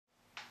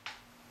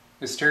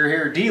Mr.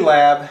 here,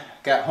 D-Lab,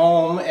 got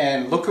home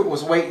and look what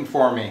was waiting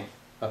for me.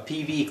 A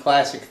Peavey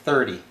Classic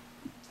 30.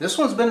 This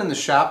one's been in the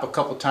shop a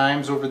couple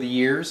times over the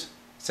years.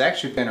 It's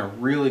actually been a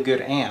really good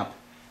amp.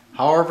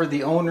 However,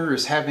 the owner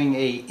is having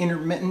a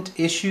intermittent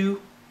issue.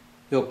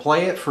 He'll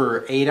play it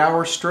for 8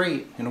 hours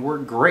straight and it'll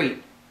work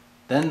great.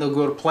 Then they'll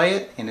go to play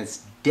it and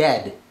it's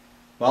dead.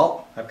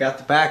 Well, I've got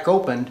the back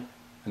opened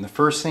and the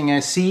first thing I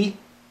see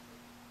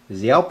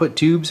is the output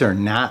tubes are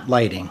not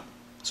lighting.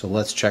 So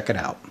let's check it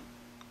out.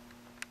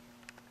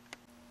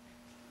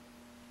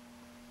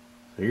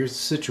 So here's the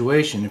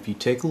situation. If you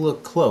take a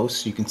look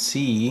close, you can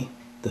see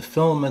the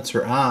filaments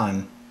are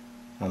on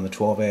the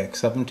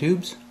 12AX7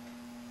 tubes,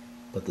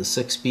 but the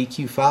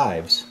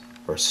 6BQ5s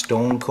are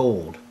stone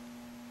cold.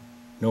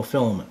 No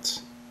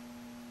filaments.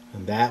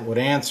 And that would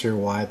answer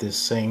why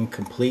this thing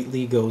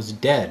completely goes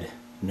dead.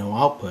 No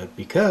output,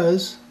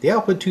 because the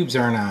output tubes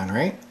aren't on,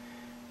 right?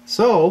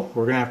 So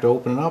we're going to have to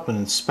open it up and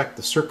inspect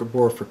the circuit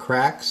board for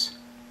cracks.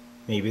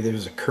 Maybe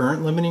there's a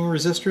current limiting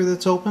resistor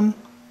that's open.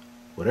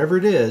 Whatever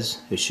it is,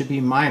 it should be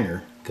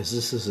minor because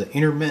this is an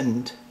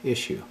intermittent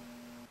issue.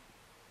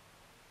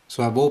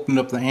 So I've opened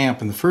up the amp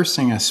and the first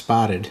thing I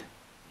spotted,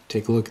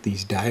 take a look at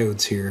these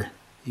diodes here.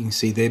 You can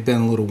see they've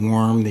been a little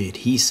warm. The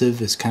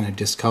adhesive is kind of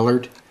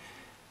discolored.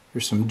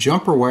 There's some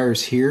jumper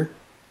wires here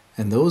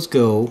and those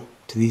go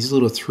to these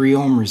little 3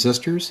 ohm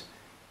resistors,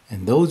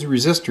 and those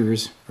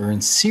resistors are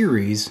in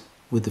series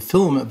with the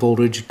filament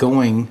voltage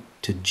going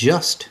to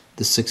just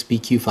the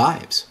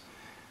 6BQ5s.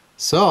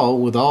 So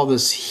with all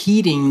this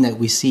heating that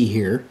we see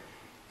here,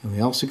 and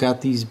we also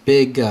got these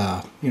big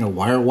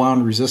wire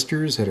wound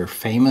resistors that are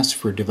famous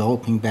for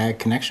developing bad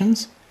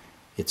connections,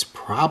 it's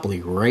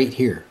probably right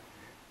here.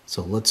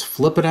 So let's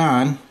flip it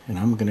on and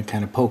I'm going to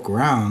kind of poke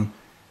around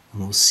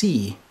and we'll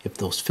see if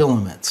those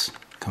filaments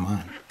come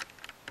on.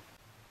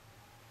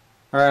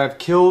 Alright, I've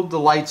killed the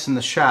lights in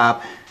the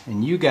shop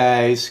and you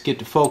guys get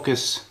to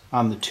focus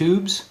on the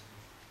tubes,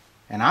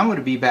 and I'm going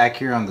to be back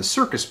here on the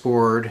circuit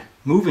board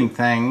moving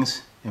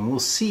things and we'll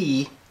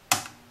see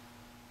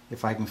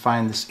if I can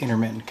find this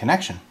intermittent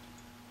connection.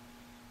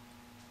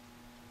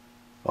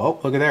 Oh,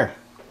 look at there.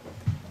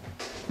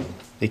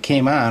 They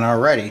came on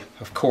already,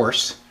 of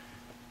course.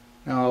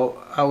 Now,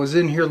 I was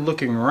in here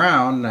looking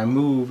around and I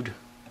moved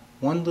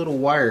one little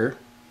wire.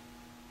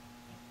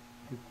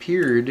 It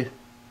appeared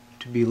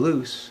to be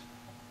loose.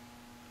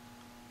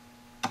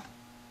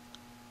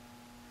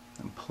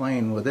 I'm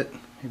playing with it.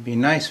 It'd be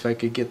nice if I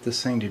could get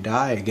this thing to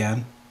die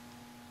again.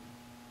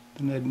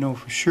 Then I'd know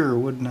for sure,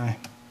 wouldn't I?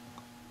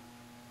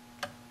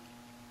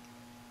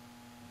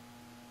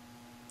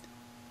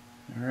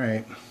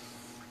 Alright.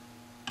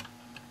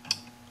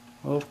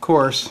 Well, of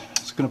course,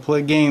 it's going to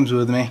play games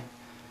with me.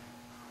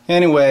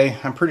 Anyway,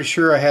 I'm pretty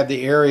sure I had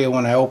the area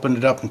when I opened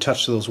it up and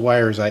touched those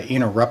wires. I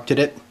interrupted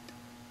it.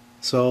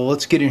 So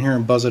let's get in here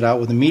and buzz it out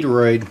with a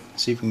meteoroid,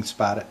 see if we can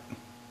spot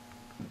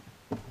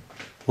it.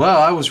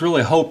 Well, I was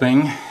really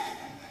hoping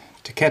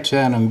to catch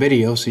that on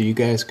video so you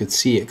guys could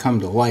see it come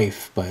to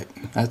life, but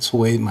that's the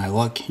way my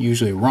luck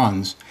usually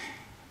runs.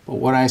 But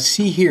what I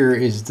see here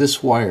is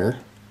this wire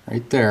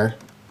right there,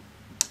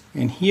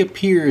 and he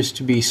appears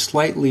to be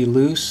slightly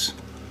loose.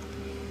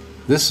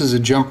 This is a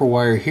jumper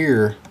wire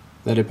here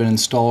that had been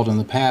installed in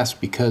the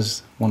past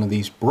because one of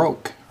these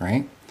broke,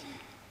 right?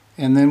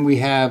 And then we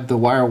have the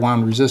wire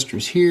wound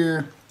resistors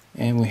here,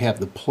 and we have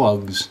the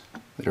plugs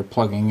that are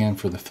plugging in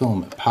for the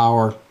filament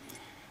power.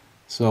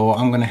 So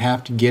I'm going to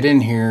have to get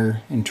in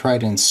here and try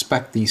to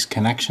inspect these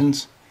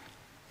connections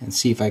and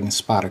see if I can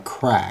spot a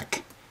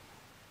crack.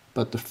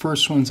 But the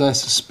first ones I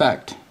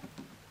suspect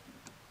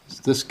is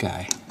this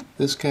guy.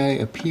 This guy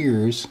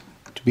appears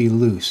to be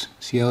loose.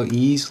 See how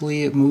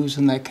easily it moves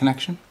in that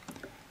connection?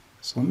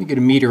 So let me get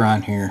a meter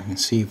on here and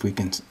see if we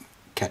can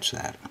catch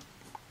that.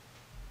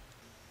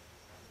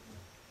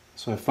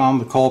 So I found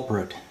the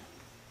culprit.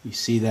 You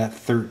see that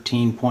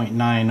 13.9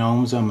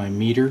 ohms on my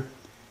meter?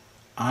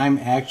 I'm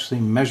actually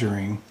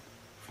measuring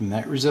from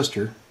that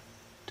resistor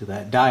to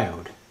that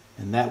diode,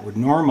 and that would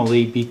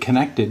normally be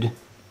connected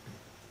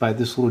by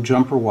this little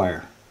jumper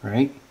wire,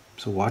 right?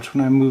 So watch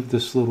when I move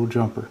this little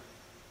jumper.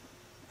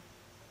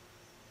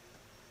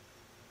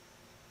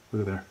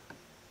 Look at there.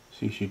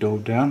 See, she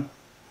dove down,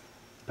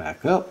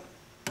 back up.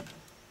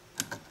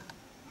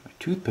 My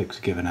toothpick's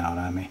giving out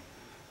on me.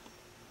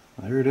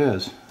 There it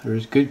is.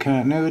 There's good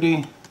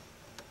continuity,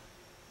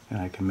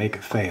 and I can make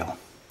it fail.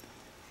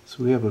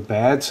 So we have a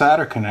bad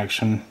solder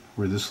connection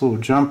where this little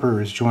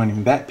jumper is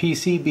joining that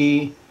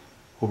PCB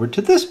over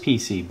to this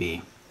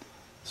PCB.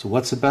 So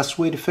what's the best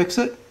way to fix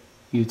it?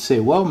 You'd say,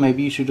 well,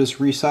 maybe you should just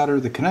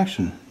resolder the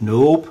connection.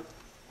 Nope.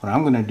 What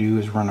I'm going to do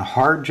is run a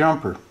hard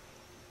jumper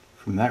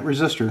from that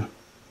resistor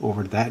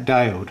over to that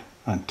diode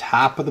on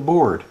top of the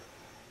board.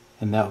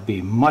 And that would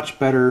be a much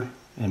better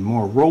and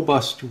more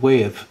robust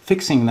way of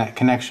fixing that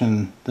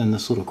connection than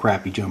this little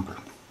crappy jumper.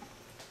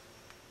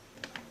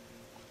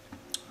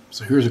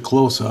 So here's a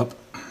close-up.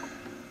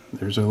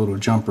 There's our little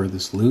jumper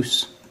that's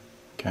loose.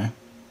 Okay,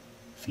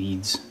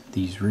 feeds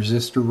these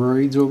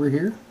resistoroids over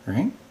here,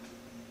 right?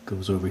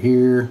 Goes over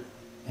here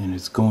and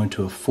it's going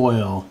to a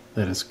foil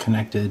that is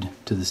connected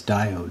to this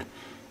diode.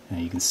 Now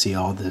you can see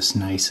all this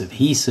nice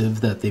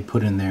adhesive that they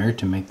put in there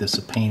to make this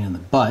a pain in the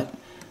butt.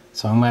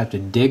 So I'm going to have to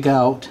dig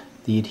out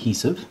the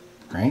adhesive,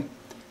 right?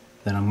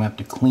 Then I'm going to have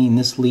to clean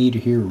this lead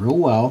here real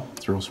well,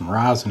 throw some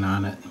rosin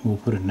on it, and we'll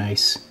put a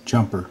nice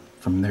jumper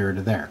from there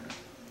to there.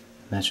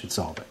 And that should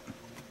solve it.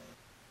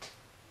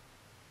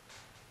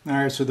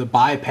 Alright, so the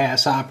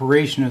bypass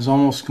operation is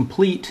almost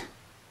complete.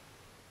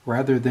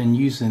 Rather than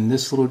using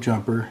this little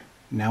jumper,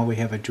 now we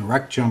have a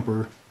direct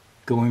jumper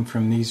going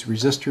from these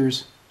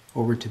resistors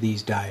over to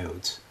these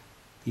diodes.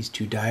 These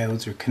two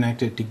diodes are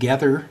connected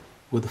together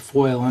with a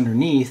foil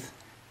underneath,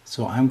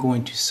 so I'm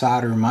going to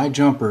solder my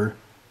jumper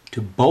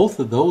to both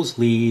of those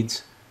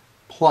leads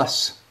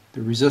plus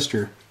the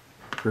resistor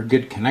for a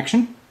good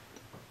connection.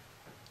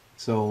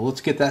 So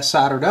let's get that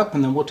soldered up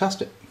and then we'll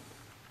test it.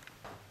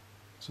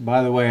 So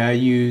by the way, I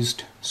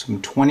used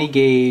some 20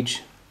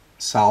 gauge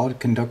solid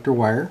conductor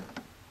wire.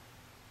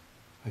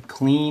 I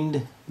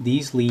cleaned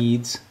these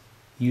leads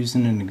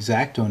using an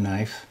X-Acto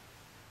knife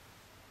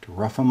to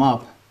rough them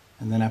up,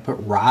 and then I put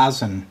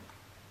rosin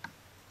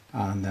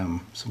on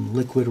them, some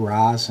liquid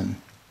rosin,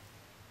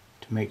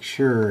 to make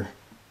sure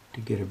to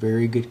get a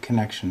very good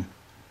connection.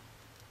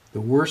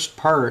 The worst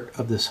part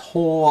of this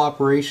whole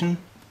operation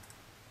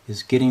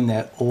is getting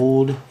that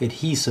old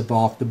adhesive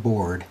off the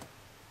board.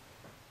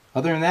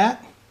 Other than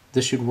that,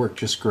 this should work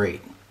just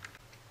great.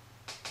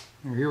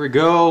 Here we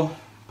go,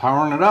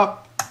 powering it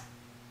up.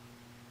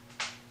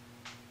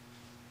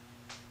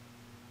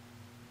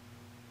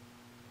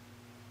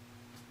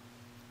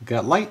 We've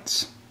got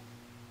lights.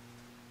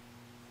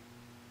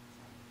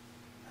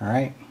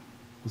 Alright,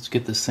 let's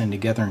get this thing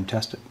together and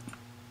test it.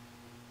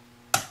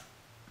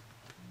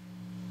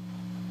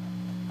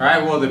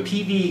 Alright, well, the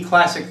Peavey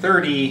Classic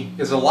 30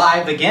 is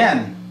alive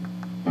again.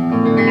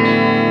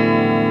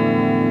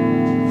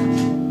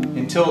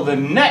 Until the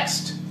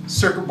next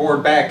circuit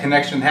board bag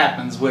connection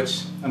happens,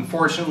 which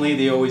unfortunately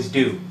they always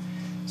do.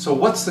 So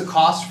what's the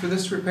cost for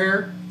this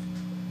repair?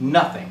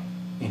 Nothing.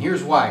 And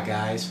here's why,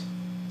 guys.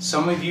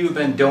 Some of you have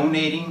been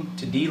donating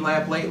to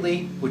D-Lab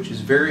lately, which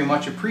is very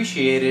much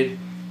appreciated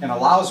and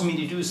allows me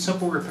to do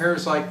simple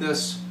repairs like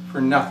this for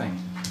nothing.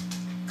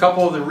 A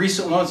couple of the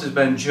recent ones has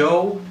been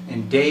Joe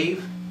and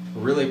Dave. I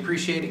really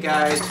appreciate it,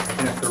 guys.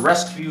 And if the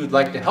rest of you would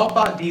like to help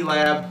out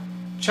D-Lab,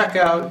 check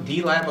out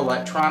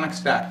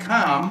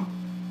dlabelectronics.com.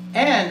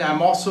 And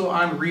I'm also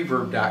on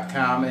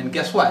reverb.com, and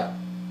guess what?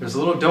 There's a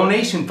little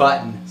donation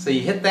button. So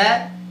you hit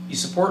that, you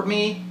support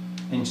me,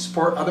 and you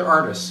support other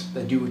artists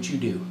that do what you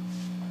do.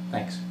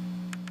 Thanks.